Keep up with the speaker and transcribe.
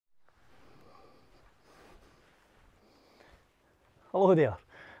Hello there.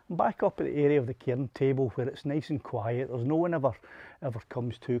 I'm back up at the area of the cairn table where it's nice and quiet. There's no one ever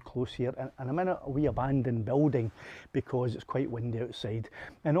comes too close here, and I'm in a wee abandoned building because it's quite windy outside.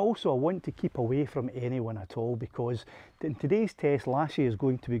 And also I want to keep away from anyone at all because in today's test Lassie is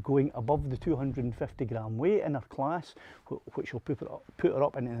going to be going above the 250 gram weight in her class, which will put her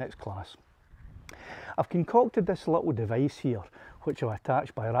up in the next class. I've concocted this little device here which I've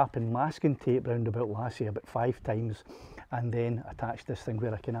attached by wrapping masking tape round about Lassie about 5 times, and then attach this thing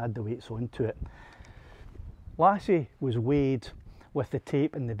where I can add the weights onto it. Lassie was weighed with the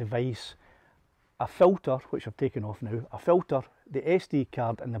tape and the device, a filter, which I've taken off now, a filter, the SD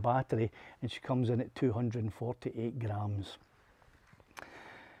card and the battery, and she comes in at 248 grams.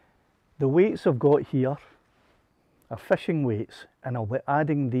 The weights I've got here are fishing weights, and I'll be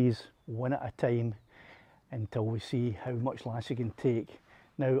adding these one at a time until we see how much Lassie can take.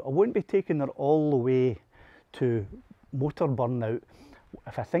 Now, I won't be taking her all the way to motor burnout.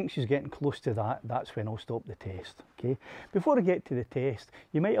 If I think she's getting close to that, that's when I'll stop the test. Okay. Before I get to the test,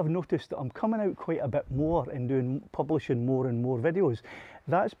 you might have noticed that I'm coming out quite a bit more and publishing more and more videos.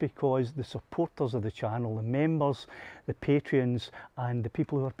 That's because the supporters of the channel, the members, the Patreons, and the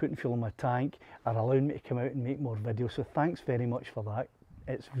people who are putting fuel in my tank are allowing me to come out and make more videos. So thanks very much for that.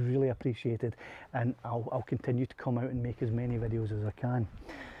 It's really appreciated, and I'll continue to come out and make as many videos as I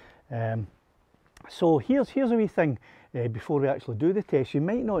can. So here's a wee thing before we actually do the test. You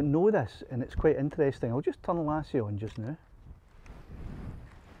might not know this, and it's quite interesting. I'll just turn Lassie on just now,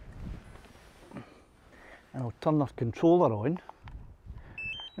 and I'll turn her controller on.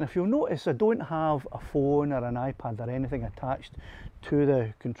 And if you'll notice, I don't have a phone or an iPad or anything attached to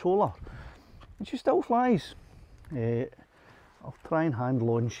the controller, and she still flies. I'll try and hand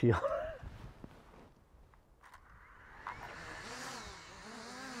launch here.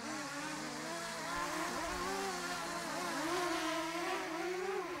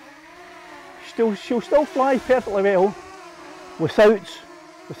 She'll still fly perfectly well without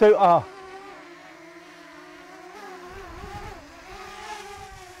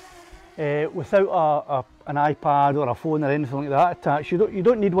an iPad or a phone or anything like that attached. You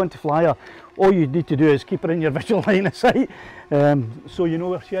don't need one to fly her. All you need to do is keep her in your visual line of sight, so you know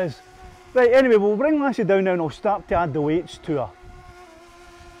where she is. Right, anyway, we'll bring Lassie down now and I'll start to add the weights to her.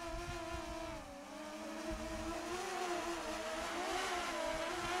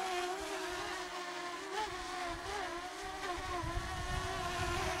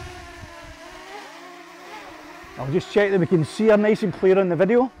 I'll just check that we can see her nice and clear on the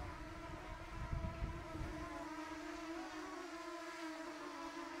video.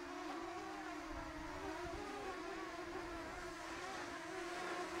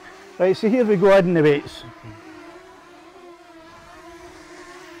 Right, so here we go adding the weights.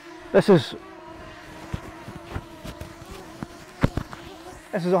 This is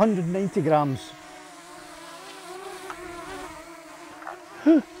 190 grams.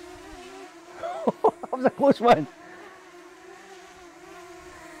 That was a close one.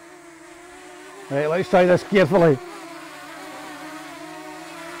 Right, let's try this carefully.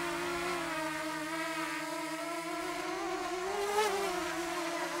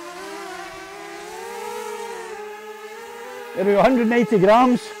 There we go, 190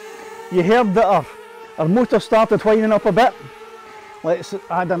 grams. You heard that our motor started whining up a bit. Let's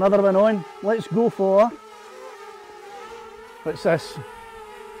add another one on. Let's go for, what's this?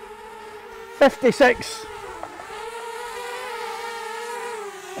 56.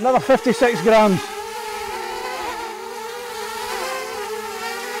 Another 56 grams.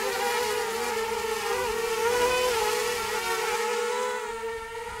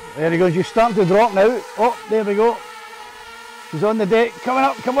 There he goes, you start to drop now. Oh, there we go. She's on the deck, coming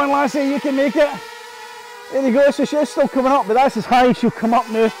up. Come on Lassie, you can make it. There you go, so she's still coming up, but that's as high as she'll come up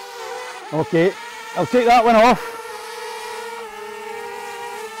now. Okay, I'll take that one off.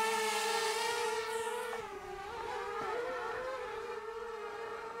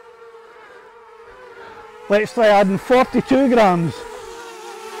 Let's try adding 42 grams.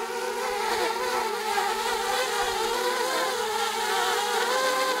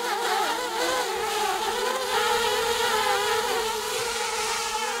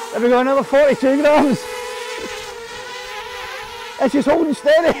 There we go, another 42 grams. And she's holding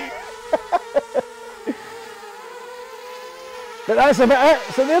steady. But that's about it.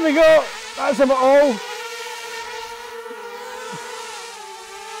 So there we go. That's about all.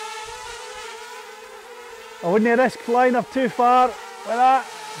 I wouldn't risk flying up too far with that.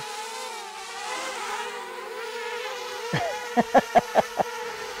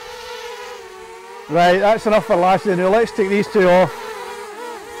 Right, that's enough for Lassie now. Let's take these two off.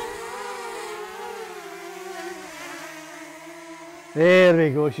 There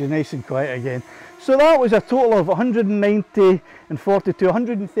we go, she's nice and quiet again. So that was a total of 190 and 42,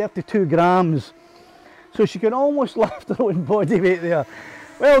 132 grams. So she can almost lift her own body weight there.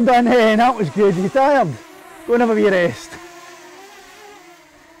 Well done, hen, that was good. You tired? Go and have a wee rest.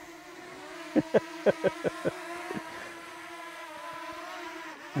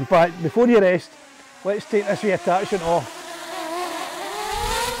 In fact, before you rest, let's take this wee attachment off.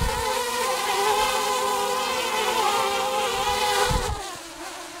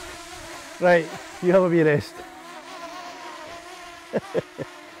 Right, you have a wee rest.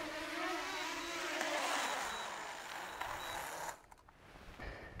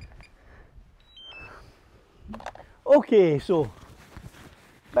 Okay, so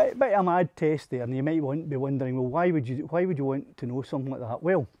bit of a mad test there, and you might be wondering, well, why would you want to know something like that?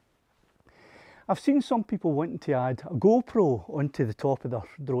 Well, I've seen some people wanting to add a GoPro onto the top of their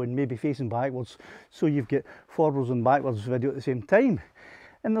drone, maybe facing backwards, so you've got forwards and backwards video at the same time.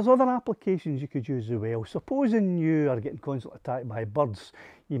 And there's other applications you could use as well. Supposing you are getting constantly attacked by birds,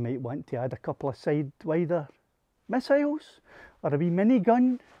 you might want to add a couple of side-wider missiles or a wee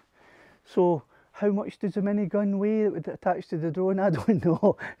mini-gun. So how much does a mini-gun weigh that would attach to the drone? I don't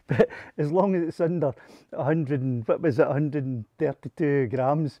know, but as long as it's under 132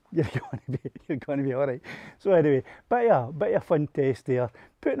 grams, you're going to be all right. So anyway, bit of fun test there.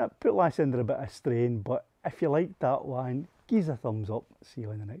 Put less under a bit of strain, but if you like that one, give us a thumbs up. See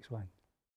you on the next one.